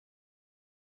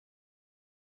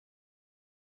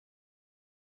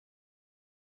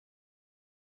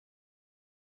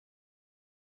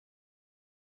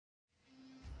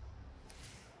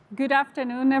Good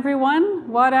afternoon,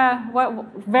 everyone. What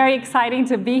very exciting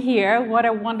to be here. What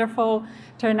a wonderful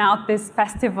turnout this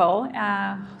festival.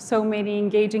 So many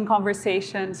engaging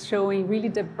conversations showing really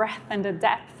the breadth and the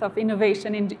depth of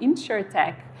innovation in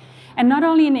InsurTech. And not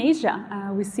only in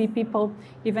Asia, we see people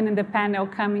even in the panel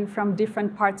coming from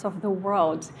different parts of the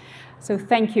world. So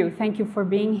thank you for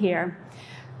being here.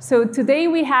 So today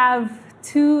we have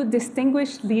two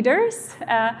distinguished leaders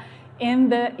in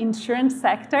the insurance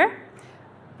sector.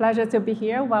 Pleasure to be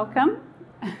here. Welcome.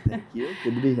 Thank you.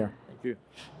 Good to be here. Thank you.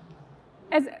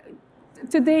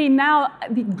 Today, now,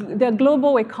 the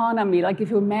global economy, like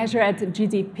if you measure at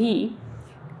GDP,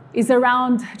 is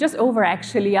around just over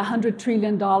actually $100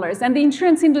 trillion. And the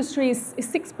insurance industry is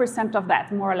 6% of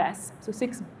that, more or less. So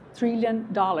 $6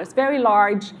 trillion, very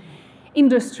large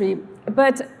industry.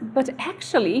 But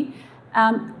actually,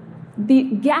 the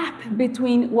gap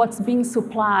between what's being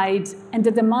supplied and the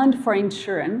demand for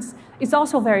insurance is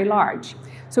also very large.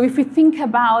 So if we think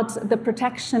about the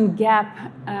protection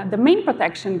gap, the main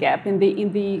protection gap in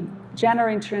the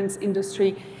general insurance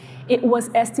industry, it was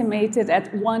estimated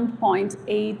at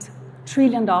 $1.8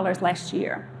 trillion last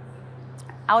year.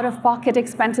 Out-of-pocket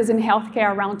expenses in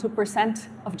healthcare around 2%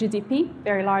 of GDP,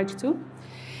 very large too.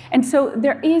 And so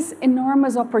there is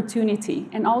enormous opportunity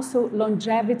and also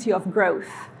longevity of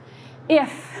growth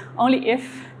only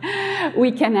if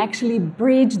we can actually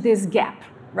bridge this gap,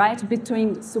 right,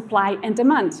 between supply and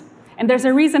demand. And there's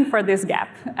a reason for this gap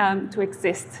to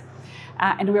exist.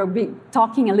 And we'll be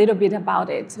talking a little bit about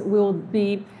it. We'll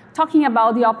be talking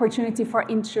about the opportunity for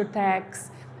InsurTechs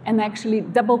and actually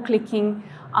double-clicking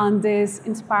on this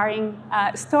inspiring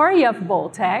story of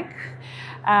bolttech.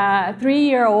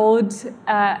 3-year-old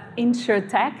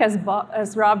InsurTech,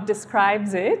 as Rob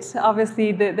describes it.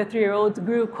 Obviously, the 3-year-old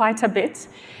grew quite a bit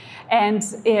and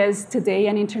is today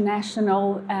an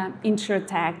international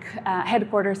InsurTech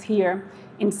headquarters here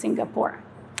in Singapore.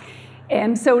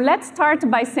 And so let's start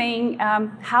by saying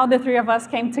how the three of us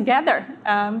came together.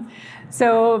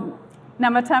 So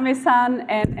Namatame-san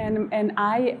and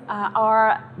I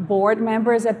are board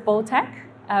members at bolttech.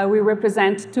 We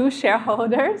represent 2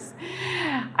 shareholders.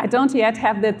 I don't yet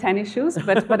have the tennis shoes,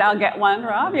 but I'll get one,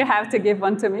 Rob. You have to give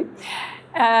one to me.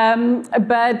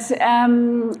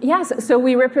 Yes, so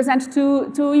we represent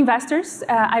two investors.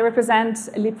 I represent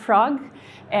LeapFrog,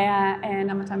 and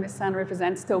Namatame-san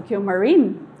represents Tokio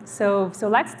Marine. So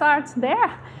let's start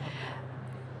there.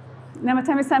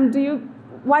 Namatame-san,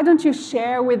 why don't you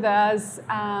share with us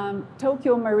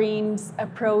Tokio Marine's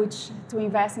approach to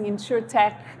investing in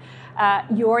InsurTech,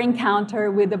 your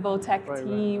encounter with the bolttech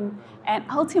team, and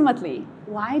ultimately,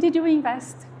 why did you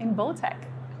invest in bolttech?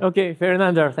 Okay,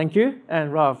 Fernanda, thank you.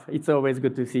 And Rob, it's always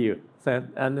good to see you. So,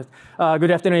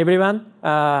 good afternoon, everyone.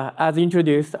 As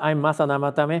introduced, I'm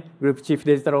Namatame, Group Chief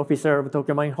Digital Officer of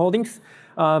Tokio Marine Holdings.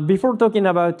 Before talking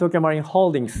about Tokio Marine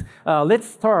Holdings, let's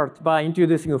start by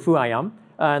introducing who I am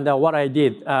and what I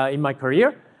did in my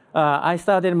career. I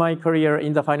started my career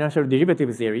in the financial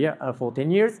derivatives area for 10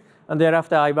 years. And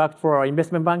thereafter, I worked for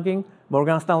investment banking,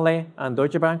 Morgan Stanley, and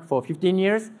Deutsche Bank for 15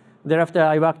 years. Thereafter,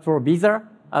 I worked for Visa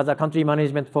as a country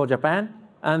management for Japan.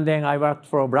 And then I worked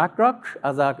for BlackRock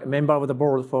as a member of the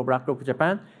board for BlackRock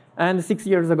Japan. And 6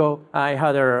 years ago, I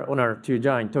had the honor to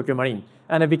join Tokio Marine.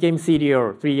 And I became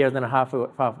CDO 3 years and a half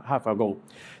ago.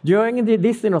 During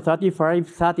this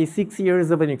 36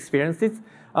 years of experiences,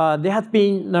 there has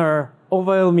been an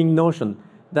overwhelming notion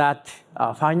that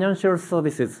financial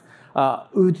services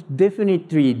would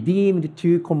definitely deemed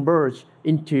to converge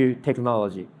into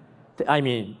technology. I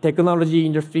mean, technology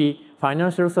industry,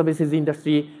 financial services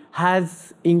industry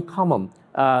has in common,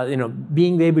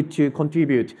 being able to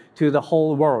contribute to the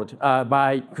whole world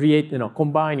by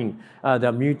combining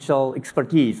the mutual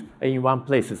expertise in one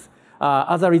place.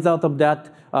 As a result of that,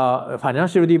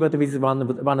 financial derivatives is one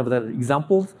of the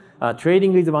examples.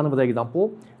 Trading is one of the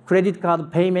examples. Credit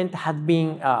card payment has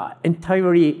been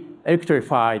entirely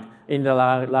electrified in the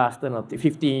last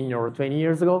 15 or 20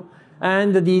 years ago.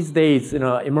 And these days,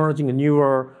 emerging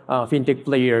newer fintech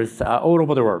players all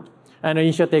over the world. And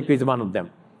InsurTech is one of them.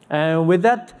 And with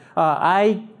that,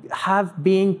 I have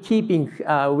been keeping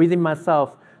within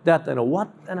myself that what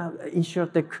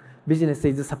InsurTech business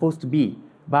is supposed to be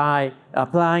by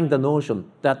applying the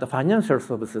notion that the financial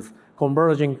services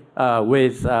converging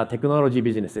with technology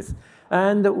businesses.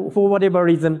 And for whatever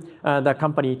reason, the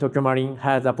company, Tokio Marine,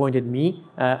 has appointed me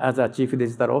as a Chief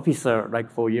Digital Officer like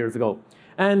 4 years ago.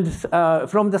 And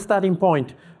from the starting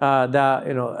point,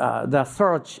 the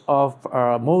search of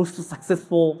most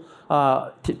successful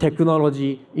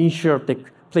technology, InsurTech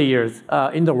players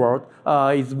in the world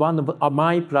is one of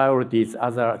my priorities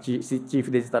as a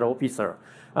Chief Digital Officer.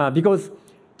 Because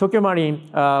Tokio Marine,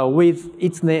 with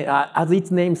its name, as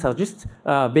its name suggests,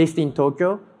 based in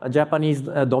Tokio, Japanese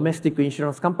domestic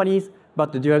insurance companies.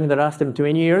 But during the last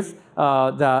 20 years,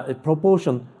 the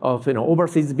proportion of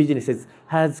overseas businesses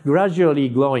has gradually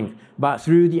growing, but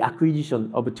through the acquisition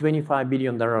of $25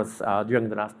 billion during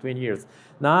the last 20 years.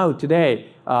 Now, today,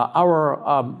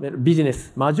 our business,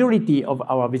 majority of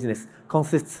our business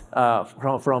consists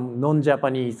from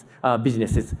non-Japanese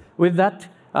businesses. With that,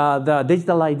 the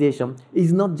digitalization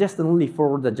is not just only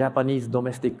for the Japanese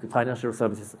domestic financial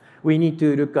services. We need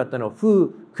to look at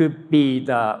who could be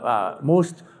the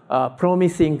most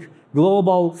promising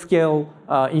global scale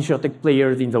InsurTech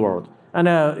players in the world. And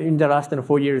in the last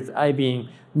 4 years, I've been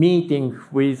meeting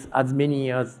with as many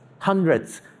as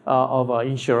hundreds of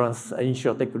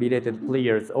InsurTech related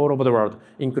players all over the world,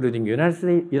 including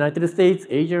United States,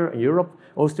 Asia, Europe,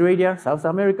 Australia, South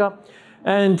America.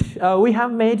 And we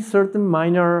have made certain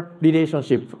minor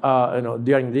relationship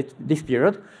during this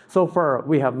period. So far,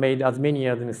 we have made as many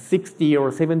as 60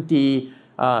 or 70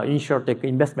 InsurTech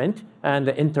investment and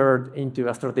entered into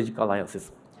a strategic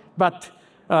alliances. But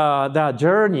the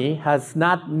journey has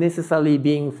not necessarily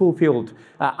been fulfilled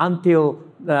until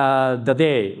the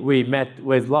day we met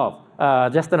with Love,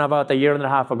 just about a year and a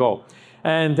half ago.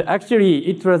 And actually,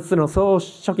 it was so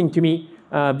shocking to me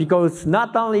because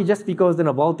not only just because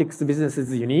bolttech's business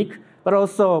is unique, but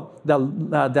also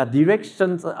the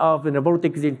directions of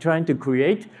bolttech in trying to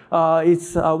create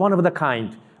is one of the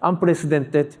kind,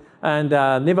 unprecedented, and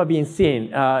never been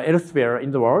seen elsewhere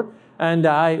in the world. And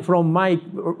from my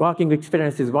working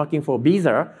experiences working for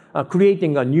Visa,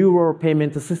 creating a newer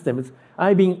payment systems,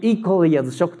 I've been equally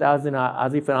as shocked as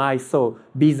if I saw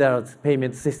Visa's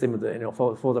payment system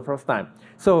for the first time.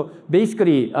 So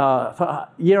basically, a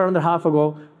year and a half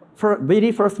ago, for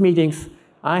very first meetings,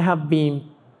 I have been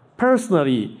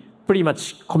personally pretty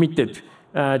much committed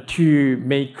to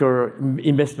make an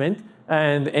investment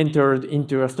and entered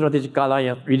into a strategic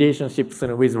alliance relationships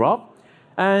with Rob.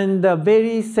 And the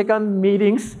very second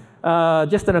meetings,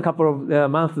 just a couple of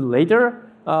months later,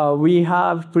 we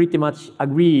have pretty much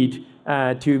agreed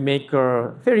to make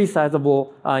a very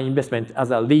sizable investment as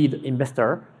a lead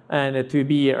investor and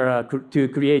to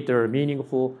create a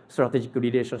meaningful strategic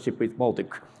relationship with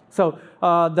bolttech. So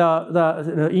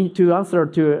to answer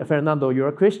to Fernando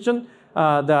your question,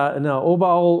 the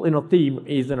overall theme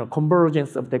is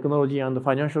convergence of technology and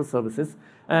financial services,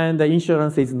 and the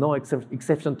insurance is no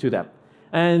exception to that.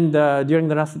 And during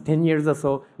the last 10 years or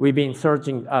so, we've been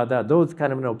searching those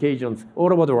kind of occasions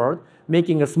all over the world,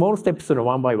 making a small steps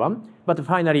one by one. But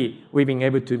finally, we've been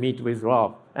able to meet with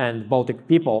Rob and bolttech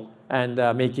people and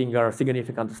making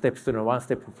significant steps one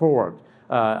step forward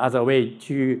as a way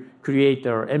to create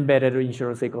embedded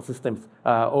insurance ecosystems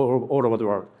all over the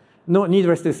world. No,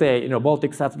 needless to say,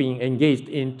 bolttech has been engaged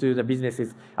into the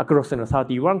businesses across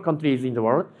 31 countries in the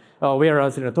world,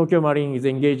 whereas Tokio Marine is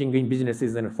engaging in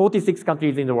businesses in 46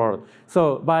 countries in the world.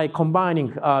 So by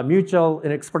combining mutual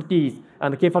expertise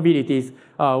and capabilities,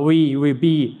 we will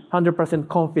be 100%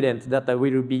 confident that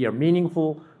we will be a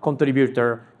meaningful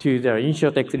contributor to the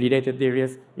InsurTech related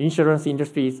areas, insurance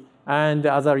industries, and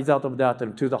as a result of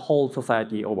that, to the whole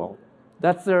society overall.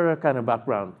 That's the kind of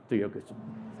background to your question.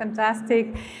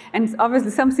 Fantastic. And obviously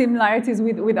some similarities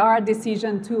with our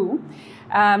decision too.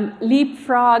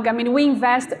 LeapFrog, I mean, we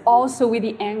invest also with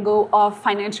the angle of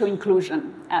financial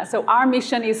inclusion. So our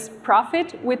mission is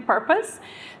profit with purpose.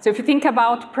 So if you think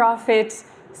about profit,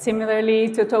 similarly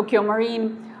to Tokio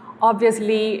Marine,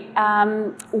 obviously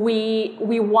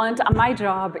we want, my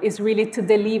job is really to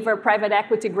deliver private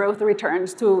equity growth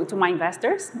returns to my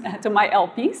investors, to my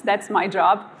LPs. That's my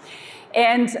job.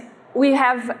 And we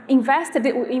have invested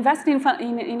in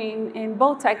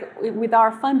bolttech with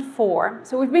our Fund 4.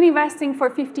 So we've been investing for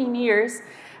 15 years.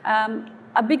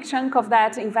 A big chunk of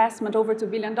that investment, over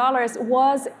 $2 billion,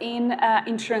 was in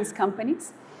insurance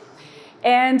companies.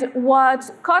 And what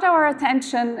caught our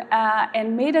attention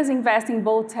and made us invest in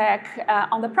bolttech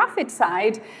on the profit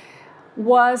side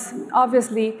was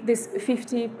obviously this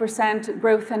 50%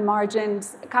 growth and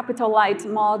margins, capital light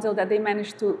model that they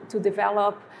managed to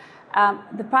develop,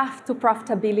 the path to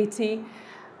profitability,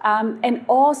 and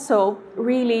also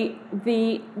really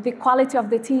the quality of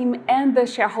the team and the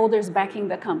shareholders backing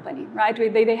the company, right?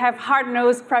 They have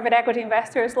hard-nosed private equity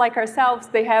investors like ourselves.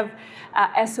 They have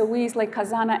SOEs like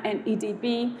Kazana and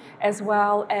EDB, as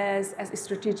well as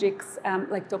strategics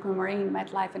like Tokio Marine,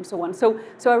 MetLife, and so on. So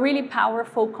a really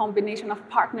powerful combination of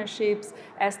partnerships,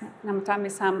 as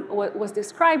Namatame-san was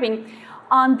describing.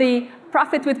 On the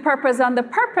profit with purpose, on the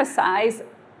purpose side,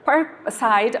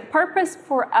 purpose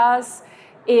for us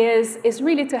is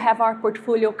really to have our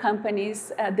portfolio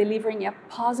companies delivering a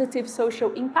positive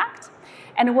social impact.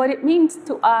 And what it means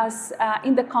to us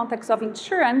in the context of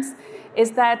insurance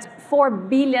is that 4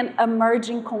 billion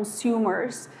emerging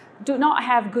consumers do not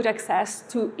have good access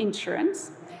to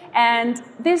insurance. And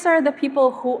these are the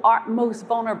people who are most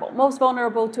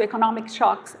vulnerable to economic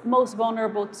shocks, most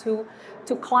vulnerable to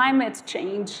climate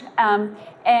change.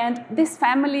 And these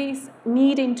families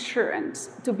need insurance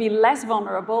to be less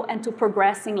vulnerable and to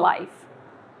progress in life.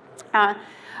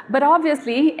 But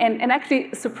obviously, and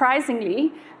actually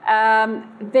surprisingly,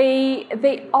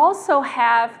 they also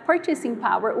have purchasing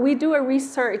power. We do a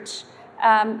research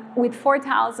with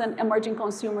 4,000 emerging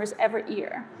consumers every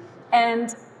year.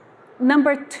 And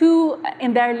number 2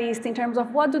 in their list in terms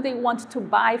of what do they want to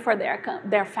buy for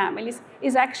their families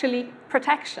is actually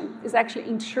protection, is actually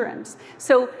insurance.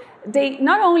 So they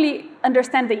not only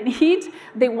understand they need,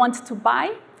 they want to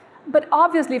buy, but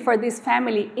obviously for this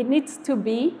family, it needs to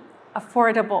be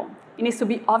affordable. It needs to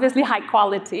be obviously high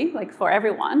quality, like for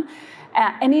everyone.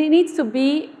 And it needs to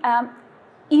be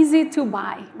easy to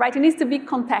buy, right? It needs to be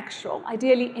contextual,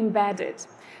 ideally embedded.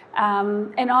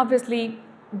 And obviously,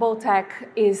 bolttech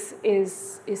is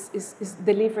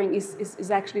delivering,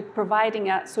 is actually providing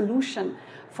a solution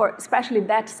for especially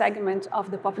that segment of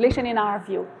the population in our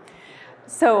view.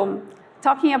 So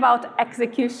talking about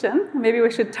execution, maybe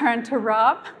we should turn to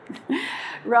Rob.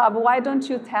 Rob, why don't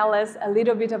you tell us a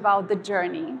little bit about the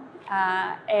journey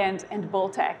and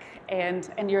bolttech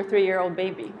and your 3-year-old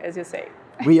baby, as you say?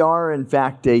 We are, in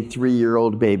fact, a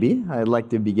 3-year-old baby. I'd like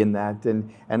to begin that.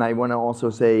 And I want to also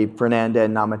say, Fernanda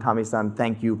and Namatame-san,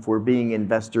 thank you for being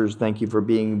investors. Thank you for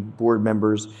being board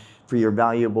members, for your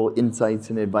valuable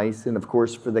insights and advice, and of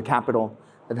course, for the capital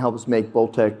that helps make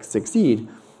bolttech succeed.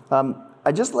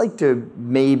 I'd just like to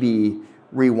maybe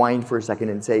rewind for a second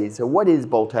and say, so what is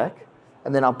bolttech?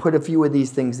 And then I'll put a few of these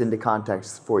things into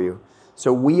context for you.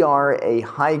 So we are a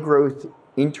high-growth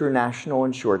international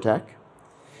InsurTech.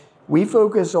 We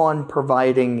focus on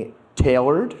providing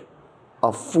tailored,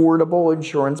 affordable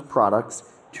insurance products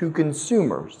to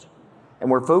consumers. And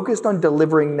we're focused on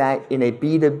delivering that in a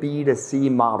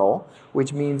B2B2C model,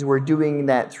 which means we're doing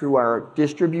that through our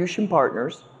distribution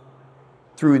partners,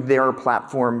 through their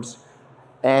platforms.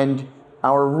 And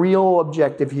our real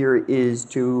objective here is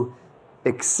to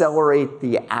accelerate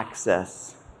the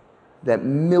access that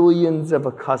millions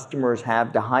of customers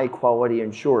have to high-quality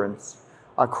insurance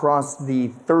across the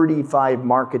 35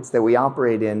 markets that we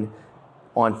operate in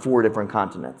on 4 different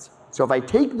continents. So if I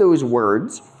take those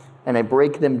words and I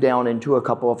break them down into a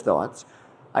couple of thoughts,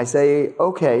 I say,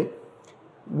 okay,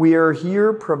 we're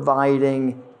here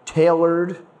providing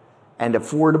tailored and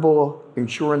affordable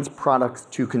insurance products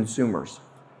to consumers.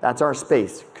 That's our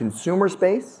space, consumer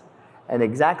space. And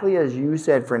exactly as you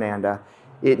said, Fernanda,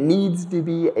 it needs to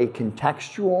be a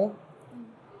contextual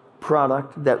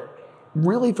product that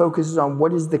really focuses on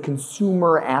what is the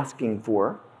consumer asking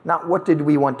for, not what did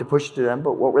we want to push to them,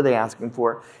 but what were they asking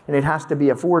for. And it has to be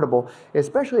affordable,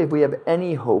 especially if we have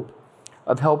any hope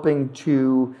of helping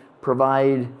to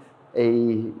provide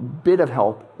a bit of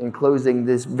help in closing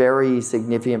this very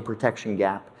significant protection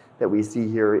gap that we see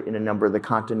here in a number of the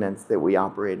continents that we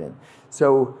operate in.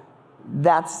 So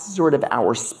that's sort of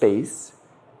our space.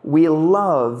 We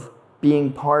love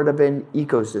being part of an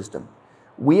ecosystem.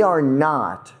 We are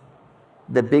not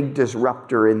the big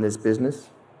disruptor in this business.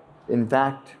 In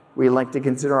fact, we like to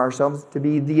consider ourselves to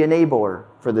be the enabler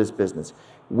for this business.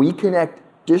 We connect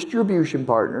distribution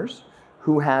partners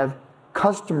who have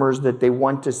customers that they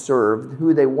want to serve,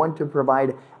 who they want to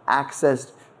provide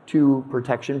access to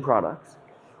protection products.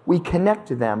 We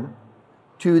connect them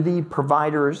to the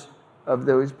providers of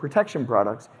those protection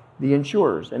products, the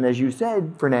insurers. And as you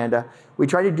said, Fernanda, we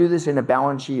try to do this in a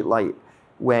balance sheet light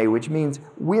way, which means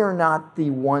we are not the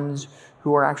ones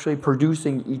who are actually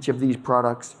producing each of these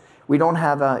products. We don't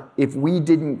have a, if we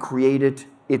didn't create it,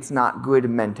 it's not good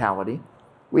mentality.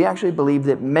 We actually believe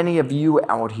that many of you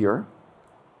out here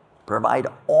provide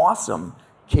awesome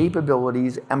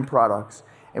capabilities and products.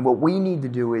 And what we need to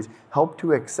do is help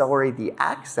to accelerate the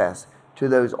access to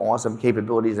those awesome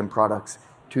capabilities and products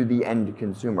to the end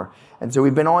consumer. And so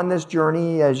we've been on this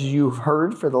journey, as you've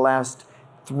heard, for the last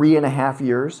 3.5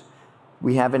 years.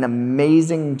 We have an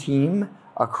amazing team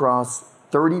across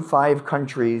 35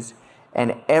 countries,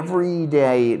 and every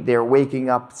day they're waking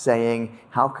up saying,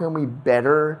 how can we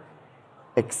better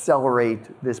accelerate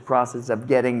this process of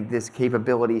getting this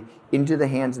capability into the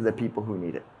hands of the people who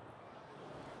need it?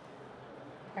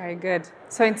 Very good.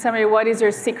 So in summary, what is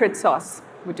your secret sauce,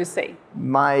 would you say?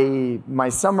 My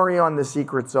summary on the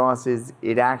secret sauce is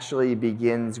it actually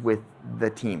begins with the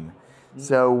team.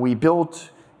 So we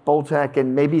built bolttech,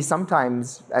 and maybe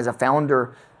sometimes as a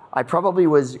founder, I probably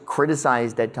was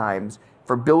criticized at times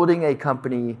for building a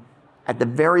company at the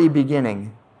very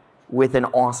beginning with an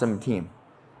awesome team.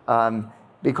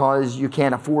 Because you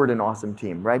can't afford an awesome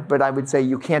team, right? But I would say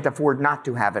you can't afford not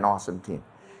to have an awesome team.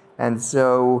 And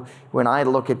so when I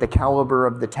look at the caliber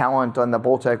of the talent on the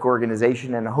bolttech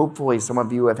organization, and hopefully some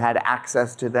of you have had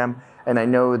access to them, and I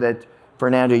know that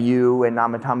Fernanda, you and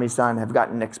Namatame-san have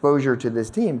gotten exposure to this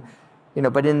team,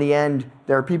 but in the end,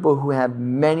 there are people who have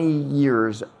many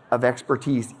years of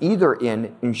expertise either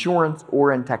in insurance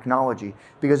or in technology.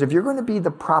 Because if you're going to be the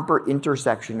proper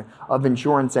intersection of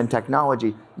insurance and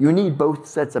technology, you need both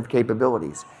sets of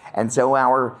capabilities. And so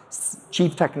our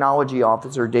Chief Technology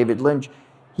Officer, David Lynch,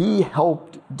 he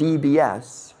helped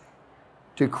DBS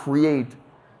to create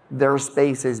their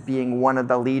space as being one of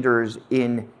the leaders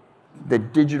in the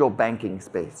digital banking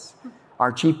space.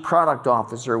 Our Chief Product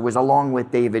Officer was along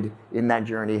with David in that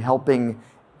journey, helping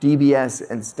DBS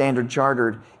and Standard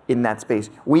Chartered in that space.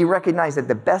 We recognize that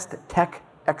the best tech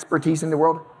expertise in the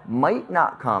world might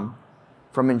not come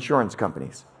from insurance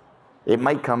companies. It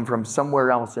might come from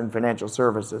somewhere else in financial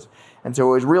services. And so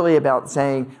it was really about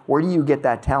saying, where do you get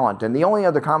that talent? And the only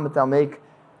other comment I'll make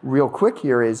real quick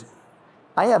here is,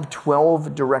 I have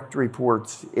 12 direct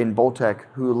reports in bolttech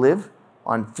who live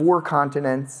on 4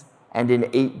 continents and in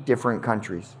 8 different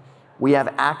countries. We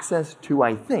have access to,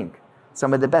 I think,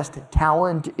 some of the best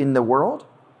talent in the world,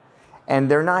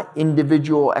 and they're not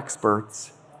individual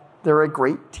experts, they're a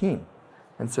great team.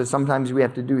 And so sometimes we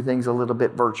have to do things a little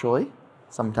bit virtually,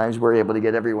 sometimes we're able to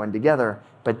get everyone together,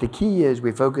 but the key is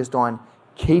we focused on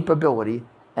capability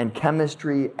and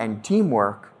chemistry and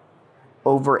teamwork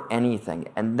over anything,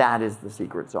 and that is the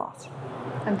secret sauce.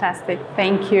 Fantastic,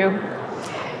 thank you.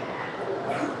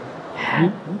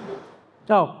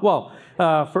 Oh, well,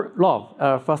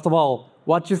 Rob, first of all,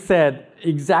 what you said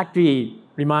exactly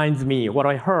reminds me what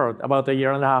I heard about a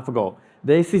year and a half ago.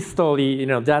 This story,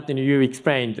 that you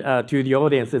explained to the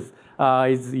audiences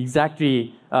is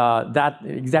exactly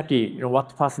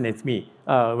what fascinates me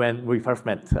when we first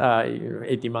met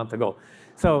 18 months ago.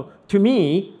 So to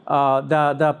me,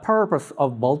 the purpose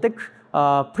of bolttech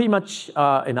pretty much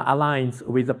aligns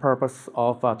with the purpose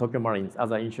of Tokio Marine as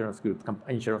an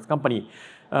insurance company.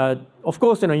 Of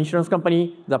course, insurance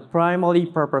company, the primary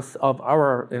purpose of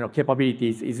our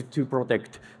capabilities is to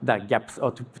protect the gaps,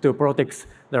 or to protect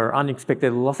their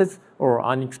unexpected losses or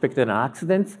unexpected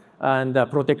accidents, and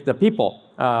protect the people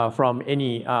from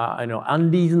any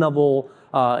unreasonable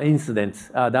incidents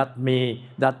that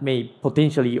may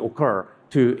potentially occur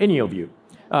to any of you.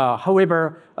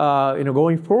 However,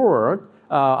 going forward,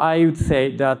 I would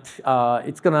say that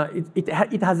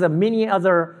it has many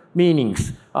other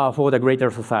meanings for the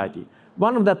greater society.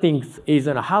 One of the things is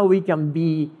how we can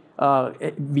be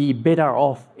better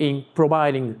off in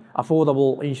providing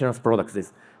affordable insurance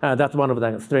products. That's one of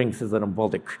the strengths of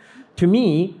bolttech. To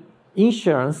me,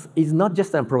 insurance is not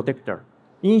just a protector.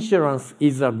 Insurance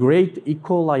is a great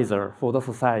equalizer for the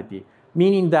society,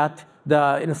 meaning that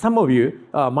some of you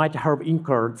might have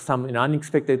incurred some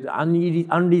unexpected,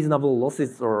 unreasonable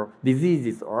losses or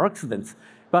diseases or accidents.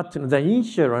 But the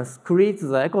insurance creates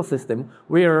the ecosystem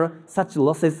where such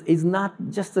losses is not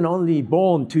just only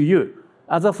borne to you.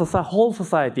 As a whole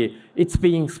society, it's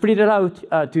being spread out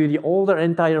to the older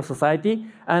entire society,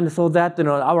 and so that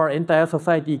our entire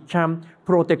society can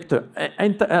protect,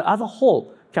 as a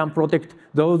whole, can protect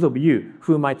those of you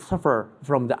who might suffer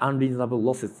from the unreasonable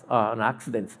losses and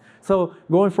accidents. So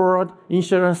going forward,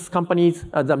 insurance companies,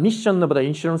 the mission of the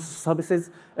insurance services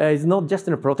is not just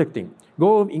protecting.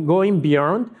 Going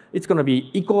beyond, it's going to be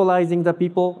equalizing the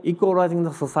people, equalizing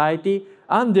the society,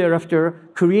 and thereafter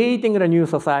creating a new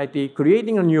society,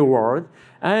 creating a new world,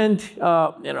 and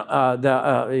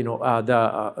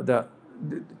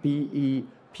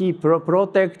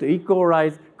protect,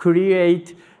 equalize,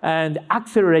 create, and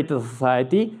accelerate the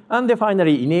society, and then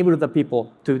finally enable the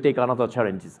people to take another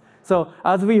challenges. So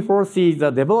as we foresee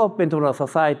the development of the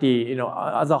society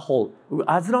as a whole,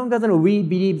 as long as we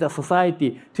believe the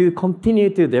society to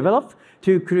continue to develop,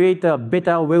 to create a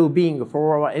better well-being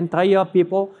for our entire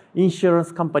people,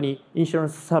 insurance company,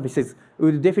 insurance services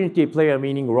would definitely play a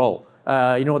meaningful role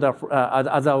in order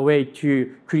as a way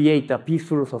to create a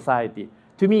peaceful society.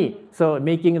 To me, so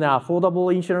making the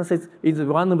affordable insurances is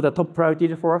one of the top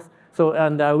priorities for us. So,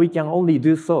 and we can only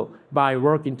do so by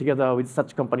working together with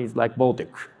such companies like bolttech.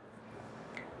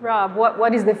 Rob,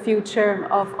 what is the future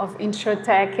of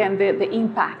InsurTech and the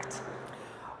impact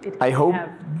it can I hope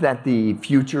have? that the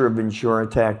future of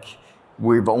InsurTech,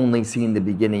 we've only seen the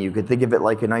beginning. You could think of it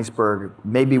like an iceberg.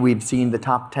 Maybe we've seen the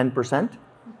top 10%,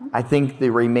 I think the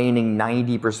remaining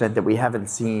 90% that we haven't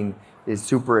seen is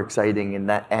super exciting,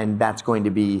 and that's going to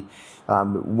be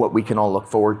what we can all look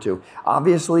forward to.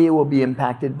 Obviously, it will be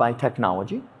impacted by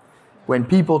technology. When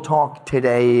people talk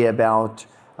today about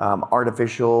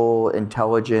artificial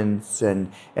intelligence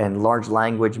and large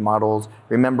language models,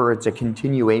 remember it's a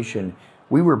continuation.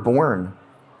 We were born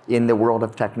in the world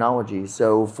of technology.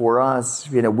 So for us,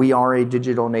 we are a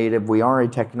digital native, we are a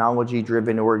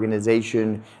technology-driven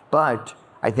organization, but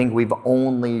I think we've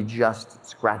only just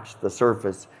scratched the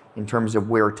surface in terms of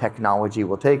where technology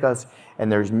will take us,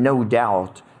 and there's no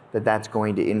doubt that that's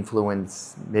going to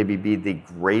influence, maybe be the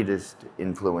greatest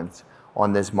influence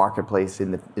on this marketplace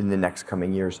in the next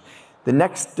coming years. The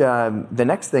next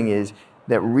thing is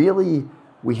that really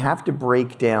we have to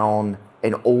break down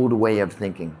an old way of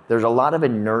thinking. There's a lot of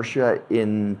inertia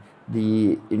in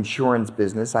the insurance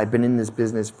business. I've been in this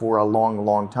business for a long,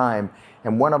 long time,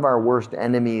 and one of our worst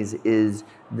enemies is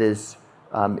this,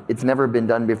 it's never been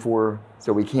done before,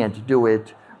 so we can't do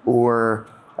it, or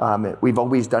we've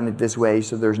always done it this way,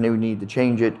 so there's no need to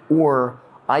change it, or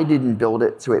I didn't build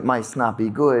it, so it might not be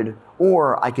good,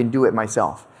 or I can do it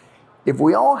myself. If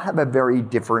we all have a very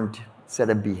different set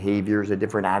of behaviors, a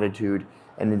different attitude,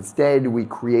 and instead we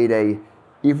create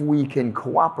if we can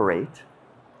cooperate,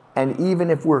 and even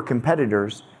if we're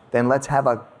competitors, then let's have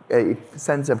a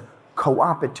sense of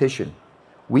co-opetition.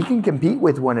 We can compete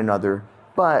with one another,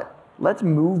 but let's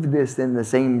move this in the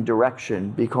same direction,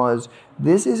 because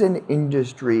this is an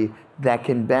industry that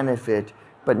can benefit,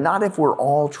 but not if we're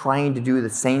all trying to do the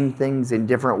same things in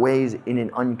different ways in an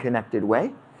unconnected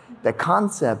way. The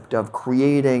concept of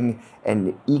creating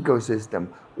an ecosystem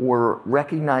or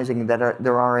recognizing that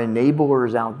there are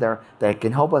enablers out there that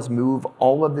can help us move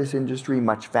all of this industry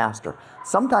much faster.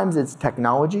 Sometimes it's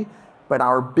technology, but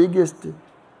our biggest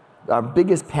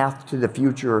path to the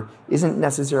future isn't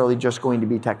necessarily just going to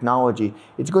be technology.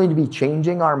 It's going to be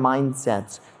changing our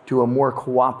mindsets to a more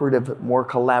cooperative, more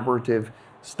collaborative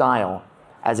style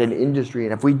as an industry.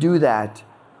 And if we do that,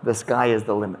 the sky is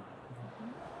the limit.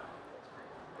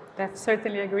 I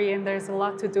certainly agree, and there's a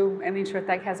lot to do, and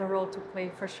InsurTech has a role to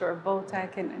play for sure.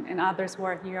 bolttech and others who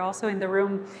are here also in the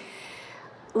room.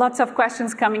 Lots of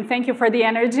questions coming. Thank you for the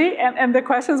energy, and the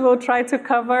questions we'll try to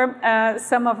cover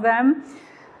some of them.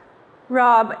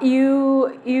 Rob,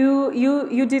 you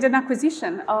did an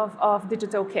acquisition of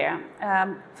Digital Care,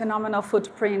 phenomenal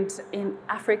footprint in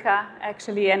Africa,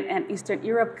 actually, and Eastern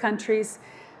Europe countries.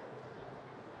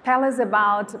 Tell us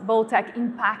about bolttech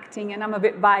impacting, and I'm a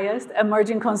bit biased,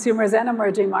 emerging consumers and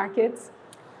emerging markets.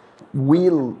 We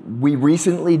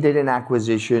recently did an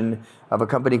acquisition of a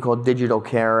company called Digital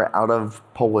Care out of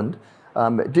Poland.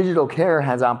 Digital Care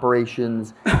has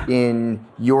operations in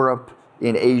Europe,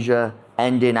 in Asia,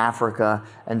 and in Africa.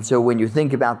 And so when you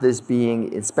think about this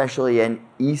being especially an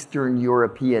Eastern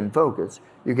European focus,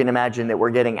 you can imagine that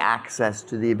we're getting access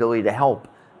to the ability to help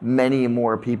many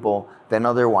more people than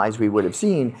otherwise we would have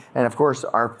seen. And of course,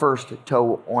 our first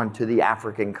toe onto the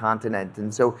African continent.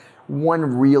 And so one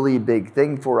really big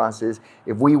thing for us is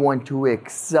if we want to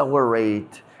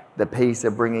accelerate the pace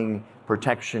of bringing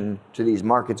protection to these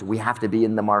markets, we have to be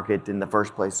in the market in the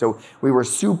first place. So we were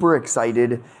super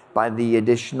excited by the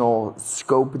additional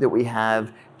scope that we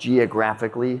have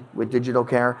geographically with Digital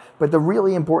Care. But the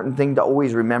really important thing to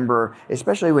always remember,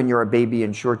 especially when you're a baby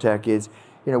InsurTech, is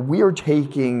we are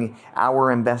taking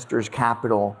our investors'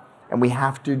 capital and we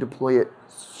have to deploy it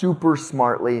super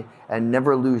smartly and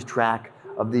never lose track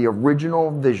of the original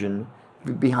vision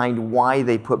behind why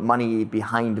they put money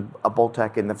behind a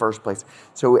bolttech in the first place.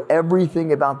 So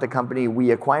everything about the company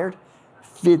we acquired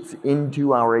fits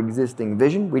into our existing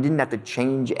vision. We didn't have to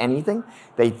change anything.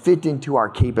 They fit into our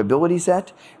capability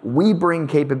set. We bring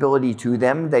capability to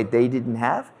them that they didn't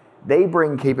have. They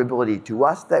bring capability to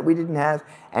us that we didn't have,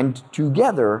 and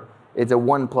together it's a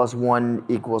 1 + 1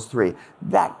 = 3.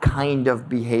 That kind of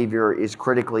behavior is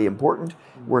critically important.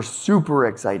 We're super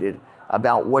excited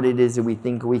about what it is that we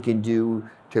think we can do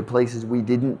to places we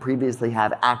didn't previously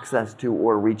have access to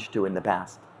or reach to in the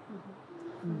past.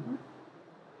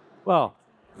 Well,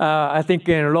 I think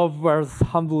Rob was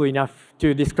humble enough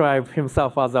to describe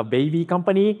himself as a baby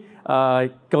company,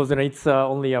 because it's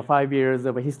only 5 years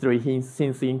of history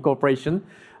since incorporation.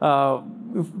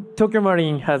 Tokio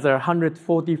Marine has a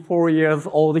 144 years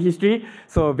old history,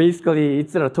 so basically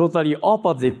it's a totally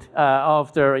opposite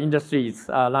of the industry's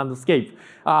landscape.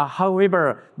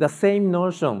 However, the same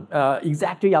notion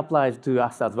exactly applies to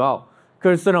us as well,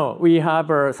 because we have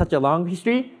such a long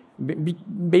history.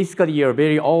 Basically, a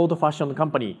very old-fashioned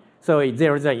company. So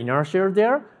there is an inertia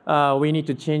there. We need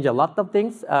to change a lot of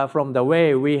things from the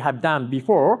way we have done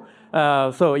before.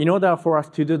 So in order for us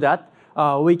to do that,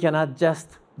 we cannot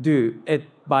just do it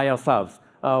by ourselves.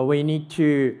 We need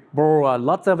to borrow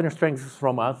lots of strengths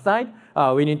from outside.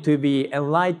 We need to be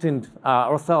enlightened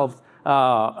ourselves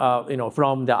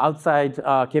from the outside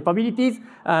capabilities.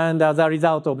 And as a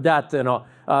result of that,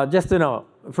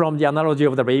 from the analogy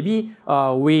of the baby,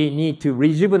 we need to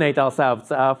rejuvenate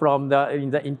ourselves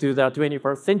into the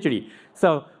 21st century.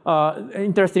 So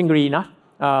interestingly enough,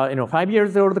 5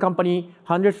 years old company,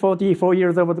 144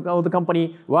 years old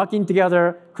company, working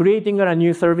together, creating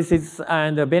new services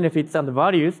and benefits and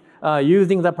values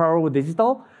using the power of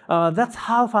digital. That's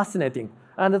how fascinating,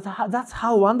 and that's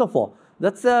how wonderful.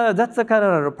 That's the kind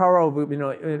of power of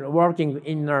working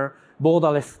in a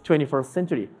borderless 21st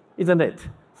century, isn't it?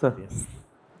 So. Yes.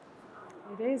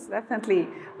 It is, definitely.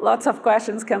 Lots of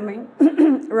questions coming.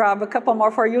 Rob, a couple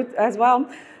more for you as well.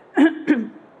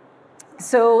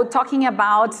 So talking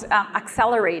about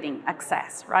accelerating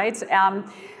access, right?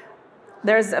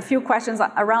 There's a few questions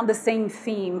around the same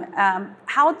theme.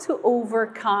 How to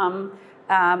overcome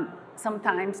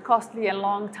sometimes costly and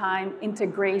long time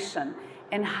integration,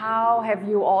 and how have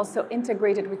you also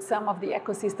integrated with some of the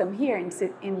ecosystem here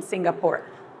in Singapore?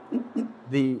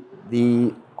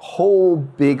 The whole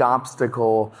big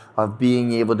obstacle of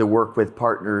being able to work with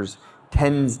partners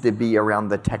tends to be around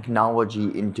the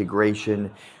technology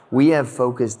integration. We have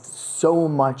focused so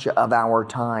much of our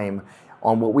time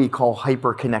on what we call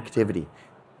hyperconnectivity,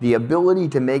 the ability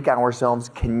to make ourselves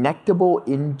connectable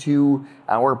into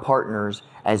our partners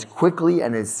as quickly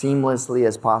and as seamlessly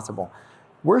as possible.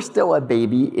 We're still a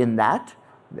baby in that.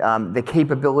 The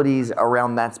capabilities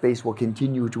around that space will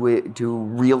continue to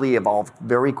really evolve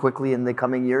very quickly in the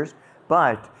coming years,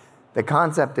 but the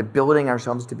concept of building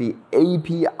ourselves to be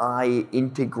API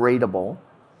integratable,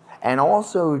 and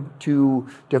also to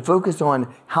focus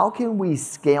on how can we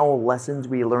scale lessons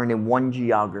we learn in one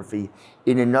geography,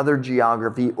 in another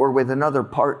geography, or with another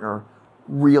partner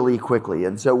really quickly.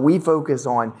 And so we focus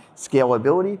on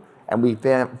scalability, and we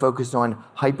focus on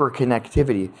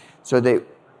hyperconnectivity, so that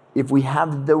if we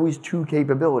have those two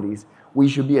capabilities, we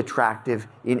should be attractive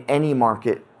in any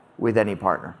market with any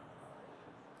partner.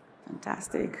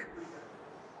 Fantastic.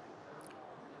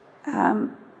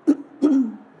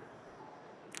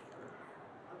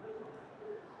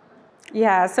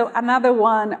 Yeah, so another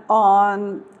one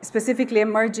on specifically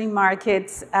emerging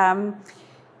markets.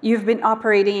 You've been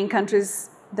operating in countries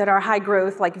that are high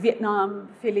growth, like Vietnam,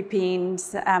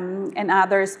 Philippines, and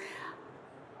others.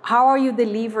 How are you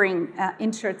delivering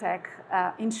InsurTech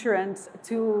insurance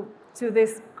to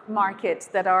these markets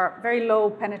that are very low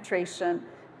penetration,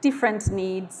 different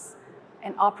needs,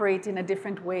 and operate in a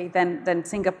different way than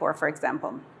Singapore, for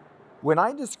example? When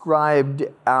I described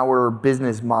our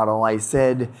business model, I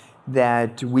said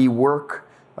that we work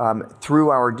through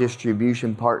our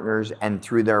distribution partners and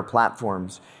through their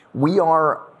platforms. We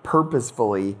are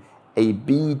purposefully a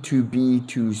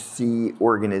B2B2C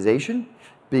organization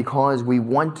because we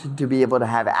want to be able to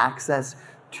have access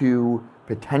to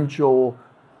potential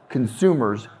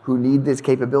consumers who need this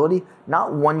capability,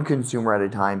 not one consumer at a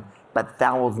time, but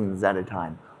thousands at a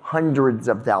time, hundreds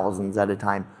of thousands at a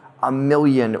time, 1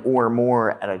 million or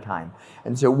more at a time.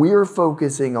 And so we're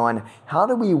focusing on how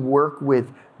do we work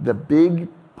with the big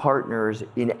partners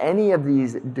in any of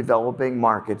these developing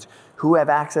markets who have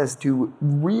access to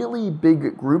really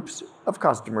big groups of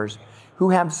customers who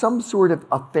have some sort of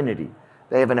affinity.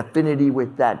 They have an affinity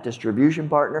with that distribution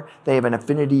partner. They have an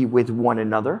affinity with one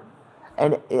another.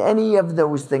 And any of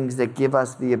those things that give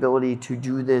us the ability to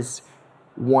do this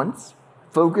once,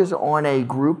 focus on a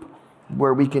group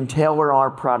where we can tailor our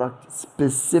product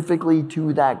specifically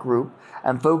to that group,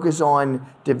 and focus on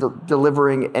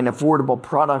delivering an affordable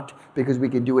product because we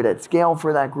can do it at scale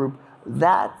for that group.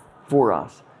 That, for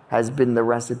us, has been the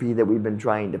recipe that we've been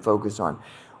trying to focus on.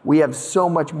 We have so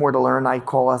much more to learn. I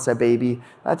call us a baby.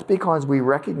 That's because we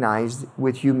recognize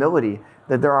with humility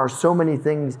that there are so many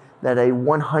things that a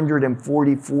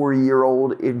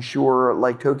 144-year-old insurer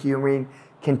like Tokio Marine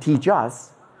can teach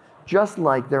us, just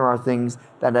like there are things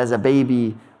that as a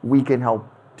baby we can help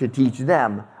to teach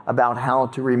them about how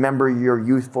to remember your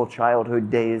youthful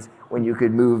childhood days when you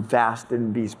could move fast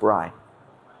and be spry.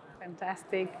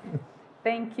 Fantastic.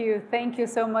 Thank you. Thank you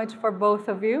so much for both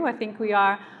of you. I think we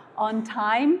are on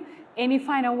time. Any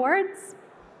final words?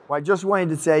 Well, I just wanted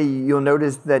to say, you'll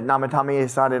notice that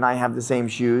Namatame-san and I have the same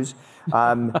shoes.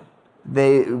 That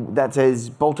says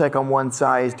bolttech on one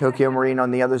side, Tokio Marine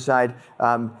on the other side.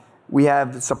 We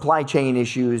have supply chain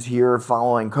issues here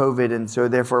following COVID, and so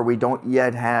therefore we don't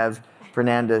yet have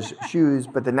Fernanda's shoes,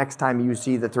 but the next time you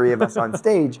see the three of us on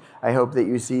stage, I hope that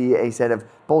you see a set of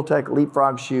bolttech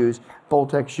LeapFrog shoes,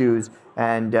 bolttech shoes,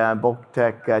 and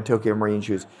bolttech Tokio Marine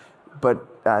shoes. But,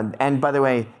 and by the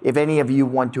way, if any of you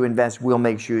want to invest, we'll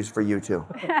make shoes for you too.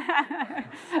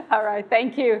 All right,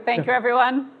 thank you. Thank you,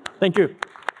 everyone. Thank you.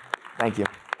 Thank you.